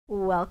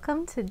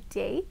Welcome to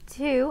day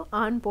 2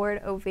 on board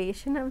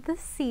Ovation of the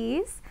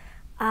Seas.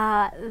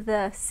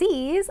 The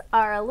seas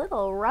are a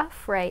little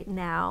rough right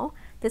now.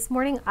 This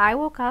morning I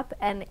woke up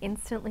and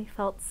instantly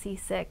felt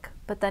seasick,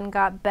 but then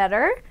got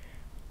better,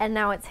 and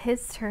now it's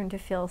his turn to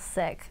feel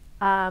sick.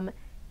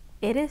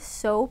 It is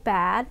so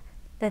bad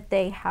that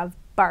they have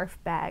barf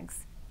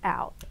bags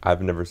out.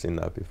 I've never seen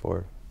that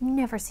before.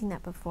 Never seen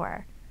that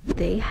before.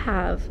 They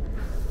have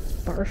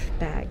barf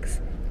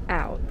bags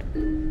out.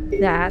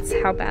 That's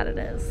how bad it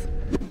is.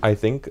 I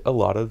think a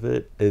lot of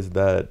it is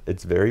that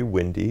it's very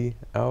windy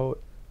out.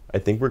 I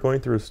think we're going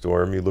through a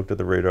storm. You looked at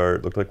the radar,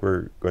 it looked like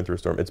we're going through a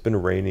storm. It's been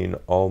raining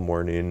all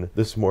morning.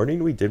 This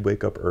morning we did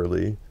wake up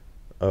early,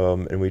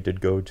 and we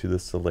did go to the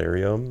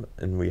solarium,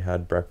 and we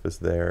had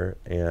breakfast there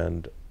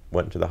and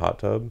went to the hot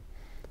tub.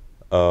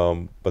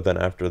 But then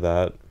after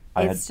that,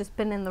 It's just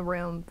been in the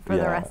room for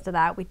the rest of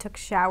that. We took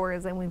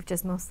showers and we've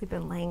just mostly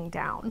been laying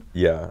down.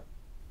 Yeah.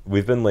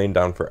 We've been laying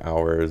down for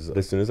hours.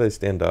 As soon as I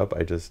stand up,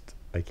 I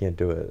can't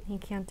do it. He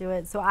can't do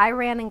it. So I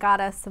ran and got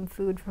us some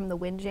food from the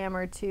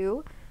Windjammer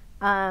too.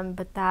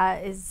 But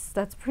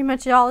that's pretty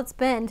much all it's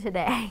been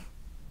today.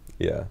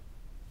 Yeah.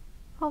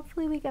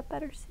 Hopefully we get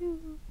better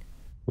soon.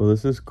 Well,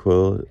 this is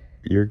cool.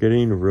 You're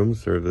getting room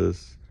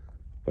service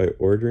by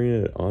ordering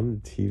it on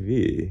the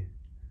TV.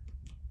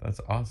 That's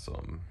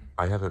awesome.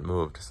 I haven't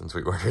moved since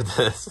we ordered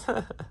this.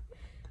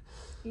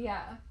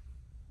 Yeah.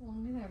 Well,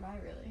 neither have I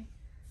really.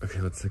 Okay,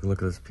 let's take a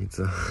look at this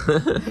pizza.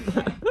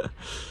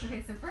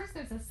 Okay, so first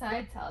there's a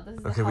side salad. This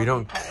is Okay, we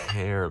don't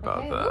care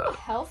about that. Ooh,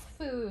 health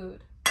food.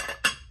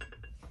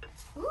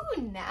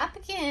 Ooh,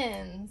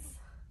 napkins.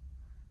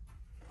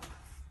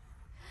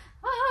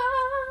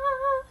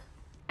 Ah.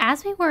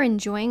 As we were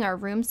enjoying our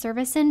room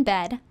service in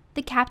bed,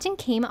 the captain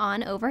came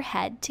on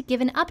overhead to give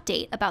an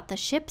update about the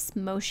ship's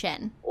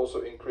motion.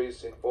 Also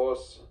increase in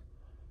force,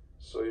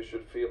 so you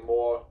should feel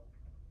more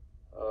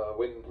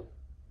wind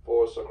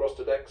force across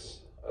the decks,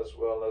 as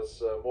well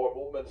as more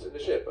movements in the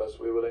ship, as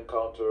we will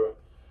encounter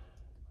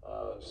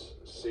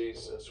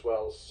seas and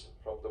swells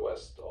from the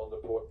west on the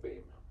port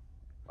beam.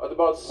 At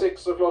about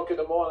 6 o'clock in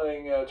the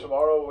morning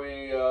tomorrow,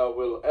 we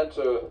will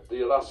enter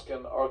the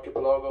Alaskan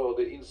archipelago,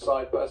 the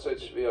inside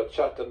passage via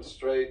Chatham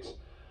Strait,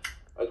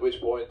 at which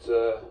point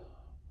there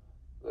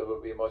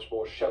will be much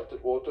more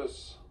sheltered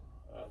waters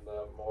and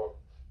more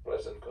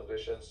pleasant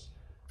conditions.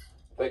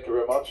 Thank you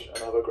very much and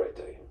have a great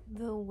day.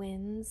 The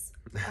winds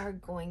are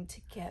going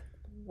to get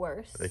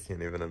worse. I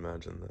can't even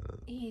imagine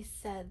that. He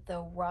said the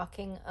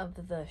rocking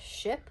of the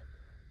ship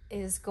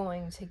is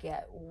going to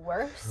get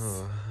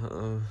worse.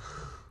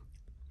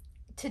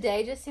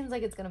 Today just seems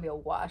like it's going to be a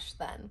wash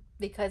then,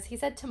 because he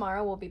said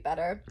tomorrow will be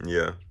better.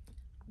 Yeah.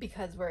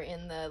 Because we're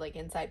in the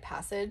inside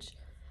passage.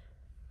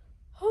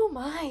 Oh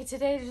my,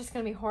 today is just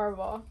going to be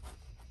horrible.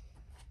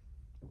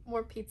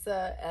 More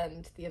pizza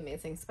and the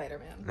amazing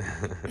Spider-Man.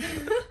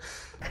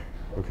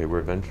 Okay,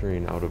 we're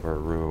venturing out of our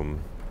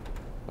room.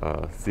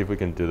 See if we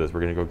can do this.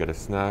 We're gonna go get a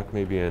snack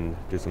maybe and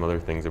do some other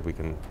things if we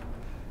can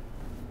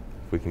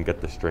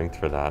get the strength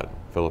for that.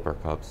 Fill up our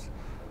cups.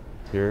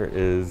 Here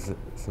is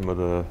some of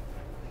the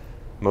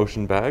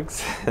motion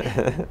bags.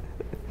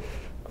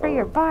 For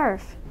your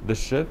barf. The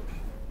ship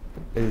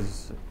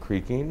is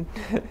creaking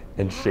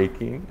and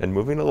shaking and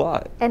moving a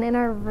lot. And in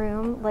our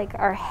room,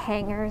 our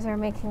hangers are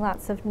making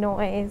lots of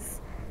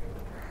noise.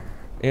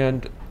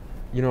 And,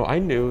 I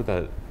knew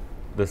that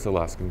this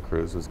Alaskan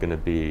cruise was going to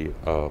be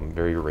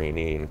very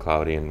rainy and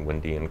cloudy and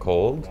windy and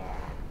cold.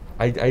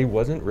 I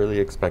wasn't really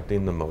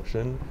expecting the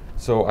motion.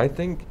 So I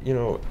think,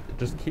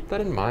 just keep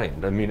that in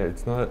mind. I mean,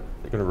 it's not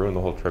going to ruin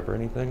the whole trip or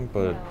anything,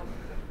 but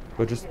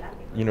just,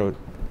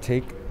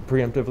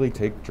 preemptively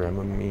take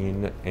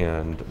Dramamine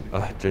and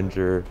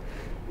ginger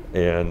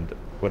and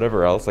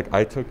whatever else.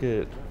 I took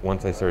it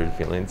once I started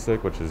feeling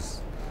sick,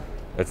 it's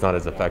not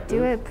as effective.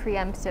 Do it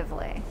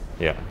preemptively.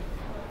 Yeah.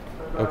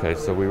 Okay,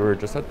 so we were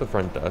just at the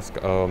front desk.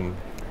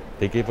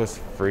 They gave us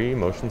free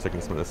motion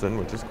sickness medicine,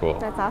 which is cool.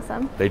 That's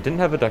awesome. They didn't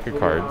have a deck of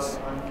cards,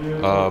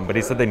 but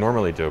he said they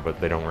normally do, but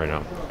they don't right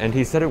now. And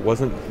he said it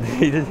wasn't,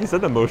 he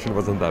said the motion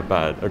wasn't that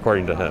bad,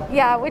 according to him.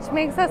 Yeah, which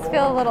makes us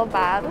feel a little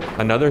bad.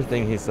 Another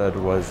thing he said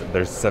was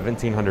there's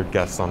 1,700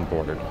 guests on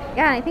board.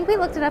 Yeah, I think we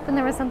looked it up and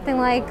there was something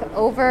like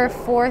over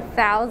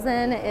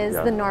 4,000 is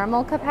the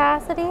normal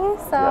capacity,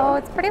 so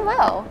it's pretty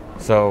low.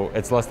 So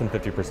it's less than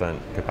 50%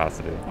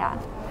 capacity.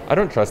 Yeah. I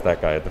don't trust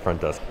that guy at the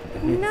front desk.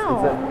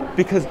 No.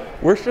 Because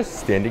we're just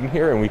standing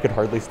here and we could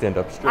hardly stand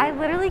up straight. I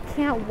literally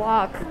can't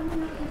walk.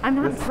 I'm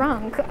not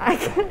drunk. I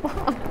can't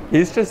walk.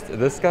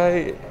 This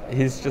guy,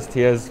 he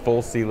has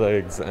full sea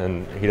legs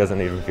and he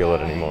doesn't even feel it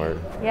anymore.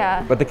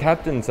 Yeah. But the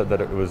captain said that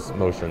it was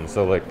motion,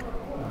 so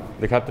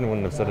the captain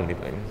wouldn't have said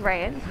anything.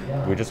 Right.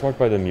 We just walked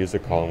by the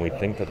music hall and we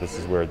think that this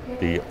is where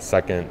the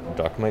second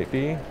duck might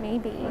be.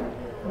 Maybe.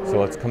 So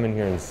let's come in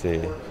here and see.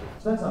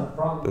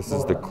 This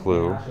is the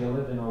clue.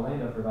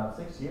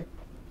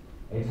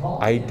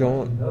 I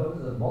don't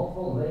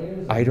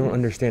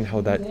understand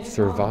how that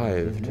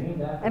survived.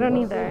 I don't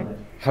either.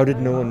 How did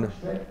no one...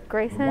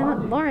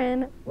 Grayson,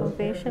 Lauren,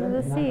 Ovation of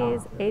the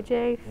Seas,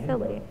 AJ,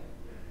 Philly.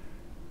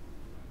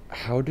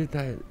 how did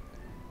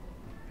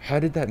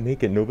that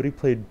make it? Nobody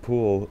played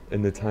pool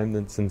in the time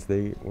that since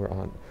they were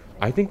on.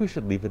 I think we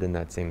should leave it in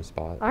that same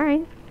spot. All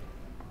right.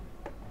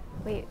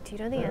 Wait, do you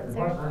know the answer?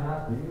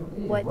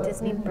 What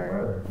Disney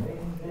bird made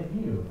his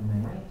debut in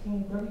the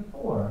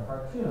 1934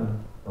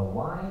 cartoon The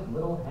Wise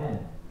Little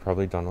Hen?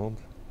 Probably Donald.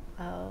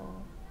 Oh,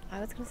 I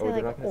was going to say they're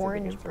not like gonna say the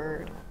orange answer.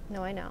 bird.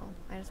 No, I know.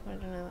 I just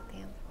wanted to know what the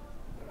answer.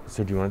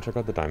 So do you want to check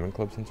out the Diamond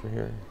Club since we're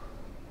here?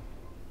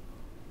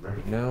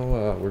 Right now,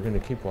 we're going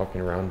to keep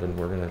walking around and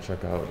we're going to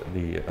check out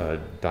the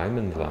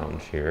Diamond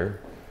Lounge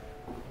here.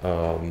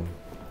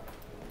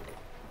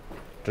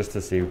 Just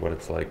to see what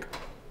it's like.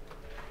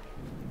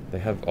 They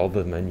have all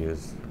the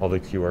menus, all the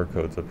QR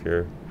codes up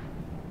here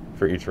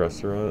for each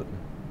restaurant.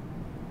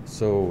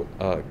 So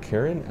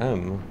Karen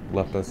M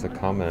left us a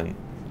comment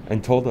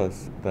and told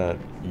us that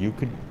you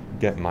could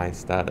get my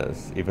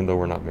status, even though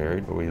we're not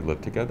married, but we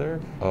live together.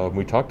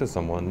 We talked to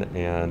someone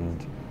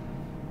and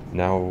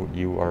now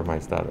you are my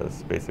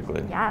status,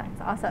 basically. Yeah,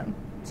 it's awesome.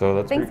 So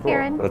that's Thanks, pretty cool.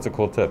 Karen. That's a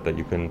cool tip that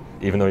you can,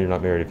 even though you're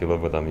not married, if you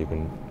live with them, you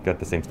can get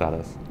the same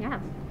status. Yeah.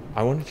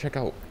 I want to check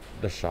out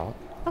the shop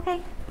Okay.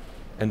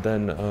 and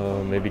then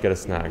maybe get a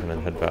snack and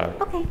then head back.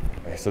 Okay.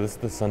 Okay, so this is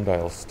the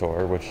Sundial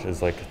store, which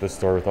is like the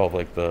store with all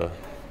like the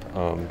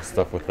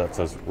stuff with that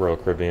says Royal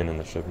Caribbean and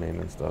the ship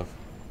name and stuff.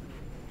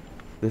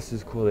 This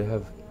is cool. They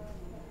have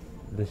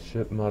the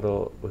ship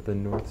model with a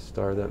North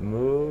Star that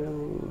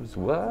moves.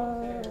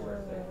 What?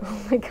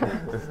 Oh my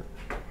god.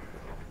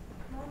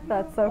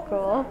 That's so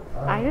cool.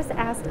 I just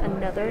asked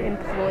another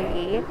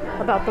employee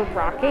about the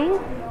rocking,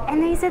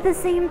 and they said the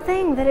same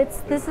thing,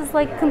 that this is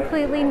like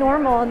completely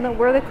normal and that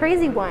we're the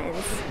crazy ones.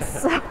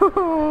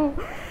 So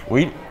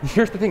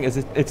Here's the thing is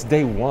it's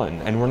day one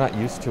and we're not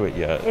used to it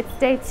yet. it's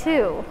day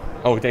 2.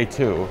 Oh, day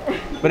 2.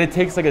 But it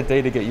takes like a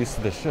day to get used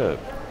to the ship.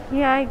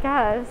 Yeah, I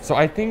guess. So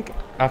I think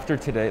after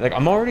today, like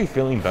I'm already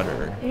feeling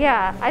better.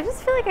 Yeah, I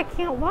just feel like I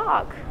can't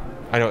walk.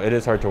 I know it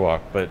is hard to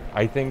walk, but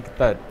I think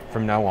that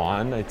from now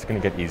on it's gonna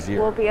get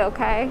easier. We'll be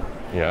okay.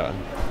 Yeah.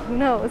 Who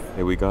knows?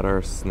 Hey, we got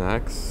our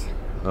snacks,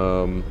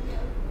 and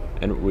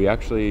we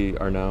actually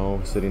are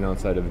now sitting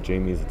outside of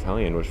Jamie's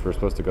Italian, which we're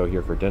supposed to go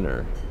here for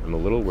dinner. I'm a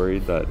little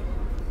worried that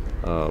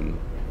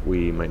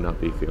we might not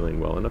be feeling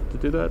well enough to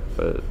do that,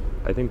 but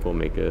I think we'll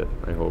make it,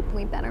 I hope.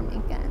 We better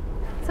make it.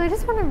 So I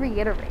just want to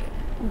reiterate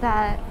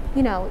that,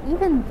 you know,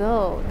 even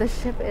though the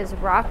ship is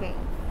rocking,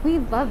 we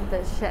love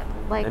this ship.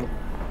 Like,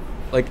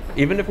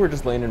 even if we're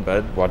just laying in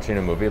bed watching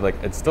a movie, like,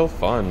 it's still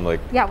fun. Like,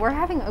 yeah, we're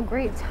having a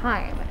great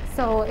time.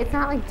 So it's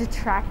not like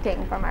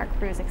detracting from our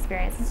cruise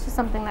experience. It's just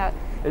something that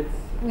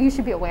you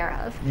should be aware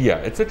of. yeah,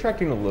 it's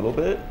attracting a little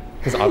bit,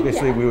 because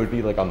obviously Yeah. we would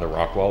be like on the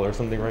rock wall or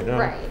something right now.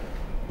 Right.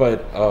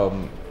 But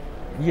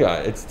yeah,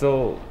 it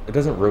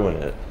doesn't ruin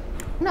it.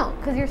 No,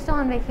 because you're still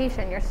on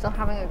vacation. You're still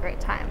having a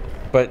great time.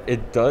 But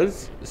it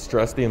does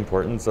stress the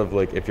importance of,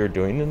 like, if you're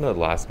doing an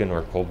Alaskan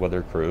or cold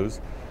weather cruise,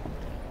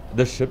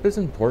 the ship is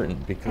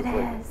important because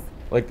It is.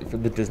 like for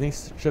the Disney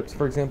ships,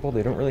 for example,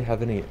 they don't really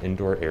have any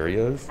indoor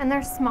areas. And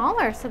they're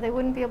smaller, so they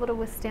wouldn't be able to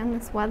withstand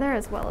this weather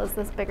as well as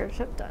this bigger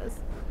ship does.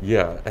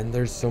 Yeah, and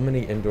there's so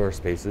many indoor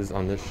spaces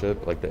on this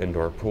ship, like the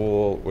indoor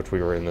pool, which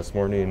we were in this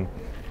morning,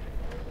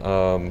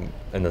 and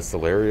the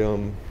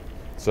solarium.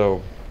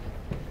 So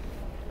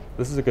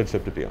this is a good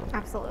ship to be on.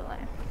 Absolutely.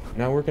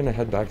 Now we're gonna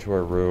head back to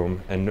our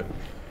room, and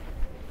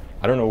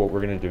I don't know what we're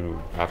gonna do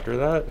after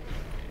that.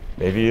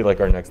 Maybe like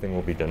our next thing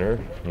will be dinner.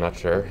 I'm not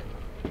sure.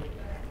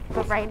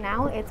 But right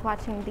now, it's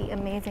watching The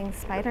Amazing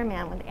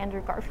Spider-Man with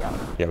Andrew Garfield.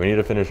 Yeah, we need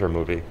to finish our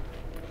movie.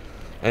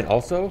 And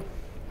also,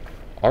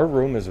 our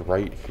room is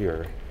right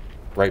here,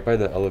 right by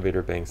the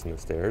elevator banks and the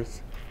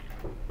stairs.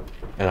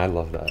 And I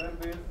love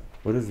that.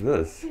 What is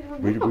this?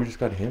 We just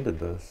got handed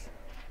this.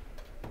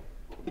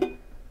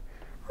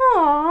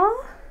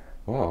 Aww,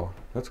 Wow,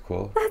 that's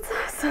cool. that's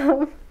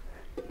awesome.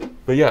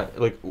 But yeah,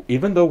 like,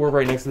 even though we're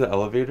right next to the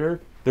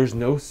elevator, there's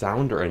no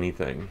sound or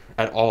anything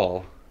at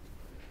all.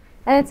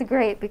 And it's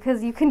great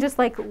because you can just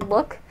like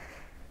look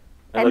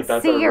and like,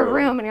 that's see our your room.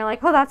 room and you're like,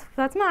 oh,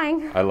 that's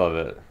mine. I love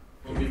it.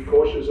 Be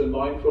cautious and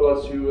mindful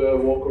as you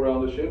walk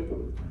around the ship.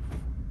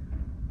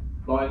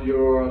 Mind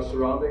your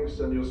surroundings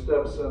and your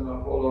steps, and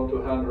hold on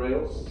to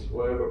handrails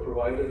wherever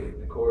provided,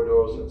 in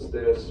corridors and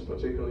stairs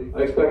particularly.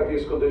 I expect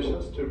these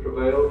conditions to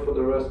prevail for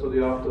the rest of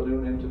the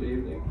afternoon into the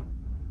evening.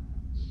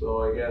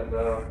 So again,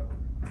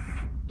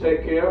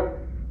 take care.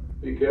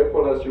 Be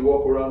careful as you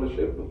walk around the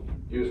ship.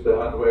 Use the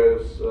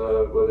handrails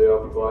where they are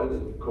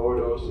provided,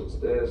 corridors and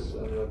stairs,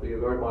 and be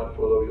very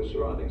mindful of your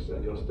surroundings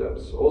and your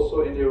steps.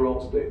 Also in your own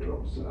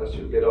staterooms as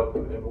you get up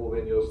and move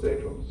in your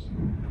staterooms.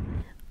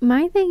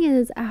 My thing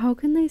is, how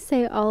can they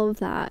say all of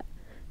that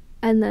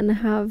and then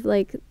have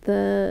like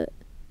the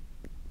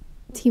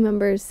team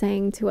members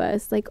saying to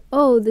us like,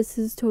 oh, this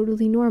is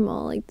totally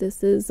normal, like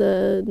this is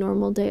a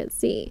normal day at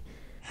sea?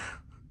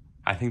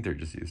 I think they're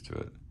just used to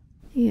it.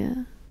 Yeah.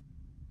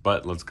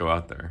 But let's go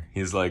out there.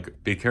 He's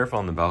like, be careful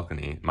on the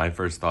balcony. My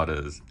first thought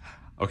is,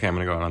 okay, I'm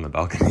gonna go out on the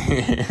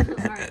balcony.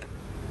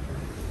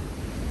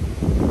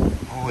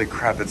 Holy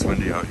crap, it's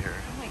windy out here.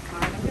 Oh my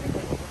god, I'm gonna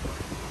go.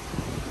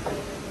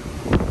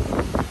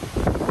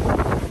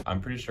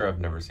 pretty sure I've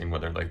never seen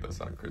weather like this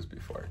on a cruise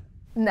before.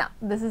 No,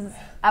 this is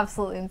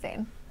absolutely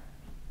insane.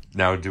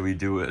 Now, do we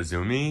do a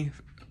Zoomy?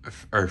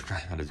 Or,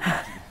 not a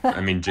Zoomy. I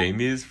mean,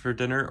 Jamie's for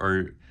dinner?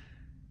 Or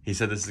he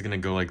said this is going to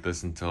go like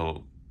this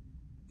until,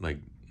 like,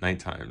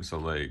 nighttime. So,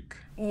 like...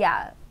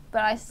 Yeah,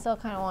 but I still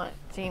kind of want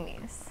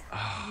Jamie's. You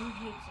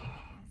hate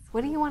Jamie's.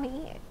 What do you want to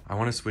eat? I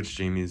want to switch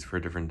Jamie's for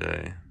a different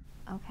day.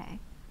 Okay.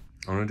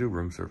 I want to do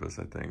room service,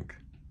 I think.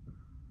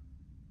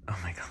 Oh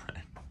my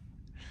god.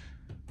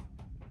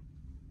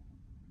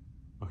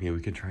 Okay,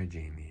 we could try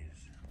Jamie's.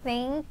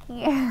 Thank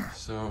you.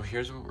 So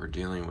here's what we're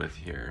dealing with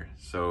here.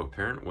 So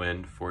apparent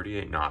wind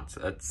 48 knots.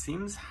 That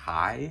seems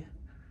high.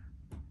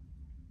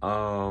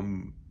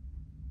 I'm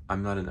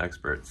not an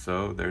expert,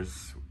 so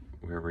there's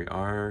where we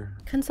are.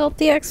 Consult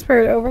the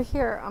expert over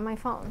here on my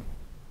phone.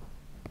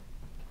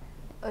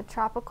 A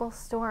tropical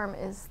storm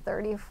is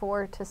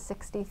 34 to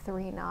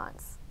 63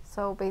 knots.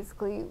 So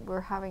basically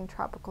we're having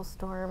tropical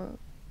storm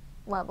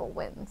level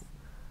winds.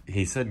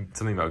 He said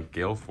something about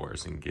gale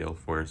force, and gale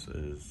force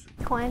is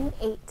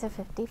 28 to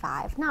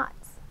 55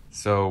 knots.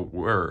 So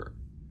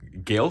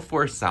gale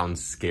force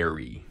sounds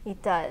scary.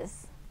 It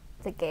does.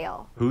 It's a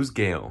gale. Who's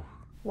Gale?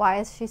 Why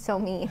is she so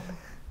mean?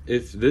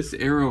 If this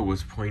arrow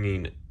was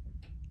pointing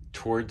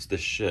towards the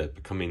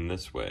ship coming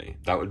this way,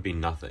 that would be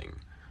nothing.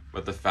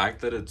 But the fact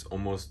that it's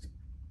almost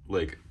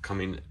like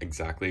coming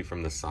exactly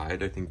from the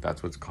side, I think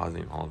that's what's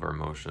causing all of our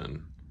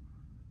motion.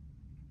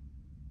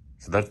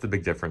 So that's the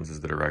big difference, is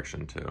the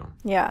direction too.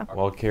 Yeah.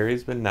 While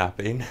Carrie's been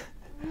napping,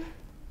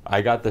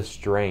 I got the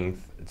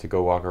strength to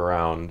go walk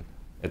around.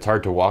 It's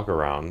hard to walk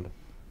around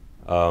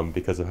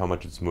because of how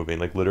much it's moving.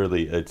 Like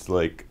literally,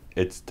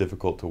 it's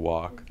difficult to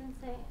walk.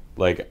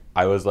 Like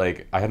I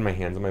had my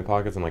hands in my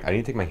pockets. I'm like, I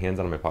need to take my hands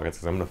out of my pockets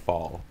because I'm gonna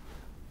fall.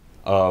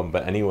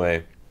 But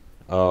anyway,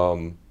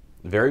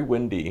 very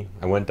windy.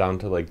 I went down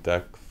to like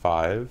deck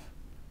 5.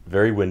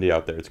 Very windy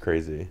out there. It's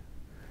crazy.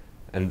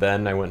 And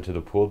then I went to the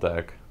pool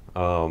deck.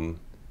 The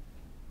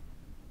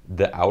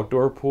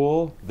outdoor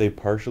pool, they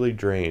partially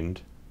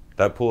drained.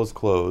 That pool is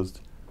closed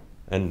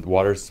and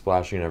water's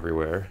splashing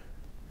everywhere.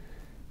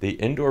 The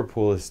indoor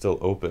pool is still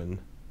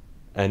open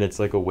and it's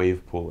like a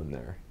wave pool in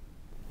there.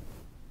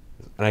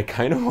 And I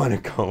kind of want to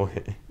go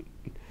in.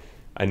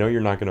 I know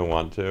you're not going to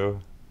want to.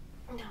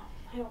 No,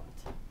 I don't.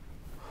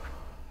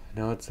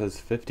 Now it says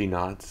 50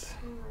 knots.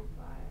 Oh my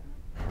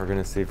god. We're going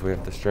to see if we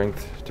have the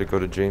strength to go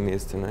to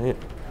Jamie's tonight.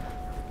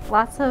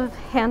 Lots of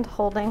hand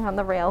holding on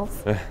the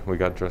rails. We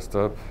got dressed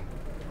up.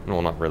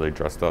 Well, not really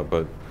dressed up,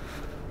 but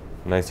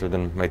nicer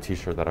than my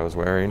t-shirt that I was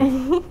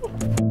wearing.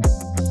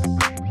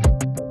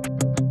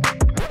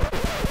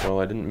 Well,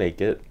 I didn't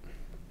make it,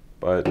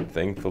 but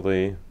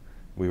thankfully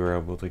we were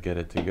able to get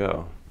it to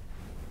go.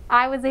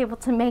 I was able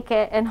to make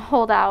it and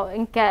hold out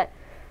and get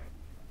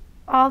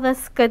all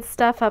this good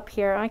stuff up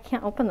here. I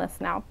can't open this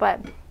now, but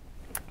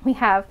we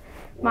have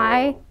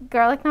my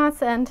garlic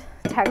knots and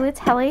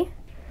tagliatelle,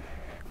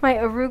 my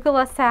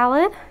arugula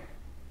salad,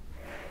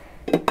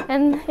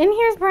 and in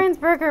here's Brian's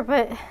burger,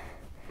 but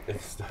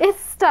it's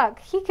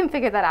stuck. He can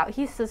figure that out.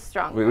 He's so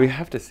strong. We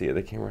have to see it.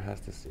 The camera has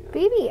to see it.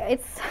 Baby,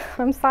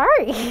 I'm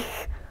sorry.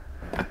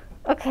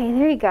 Okay,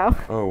 there you go.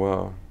 Oh,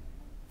 wow.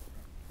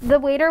 The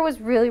waiter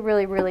was really,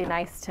 really, really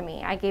nice to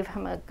me. I gave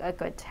him a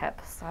good tip,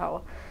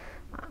 so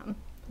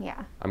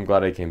yeah. I'm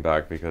glad I came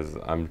back because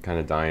I'm kind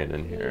of dying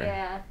in here.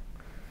 Yeah,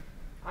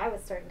 I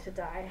was starting to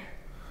die.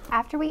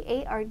 After we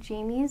ate our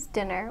Jamie's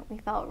dinner, we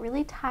felt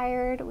really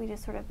tired. We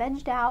just sort of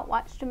vegged out,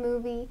 watched a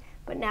movie,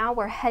 but now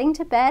we're heading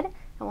to bed,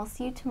 and we'll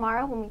see you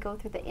tomorrow when we go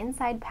through the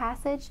inside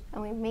passage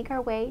and we make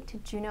our way to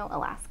Juneau,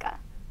 Alaska.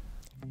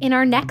 In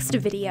our next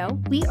video,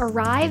 we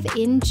arrive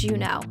in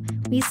Juneau.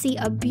 We see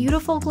a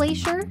beautiful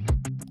glacier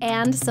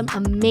and some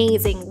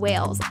amazing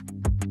whales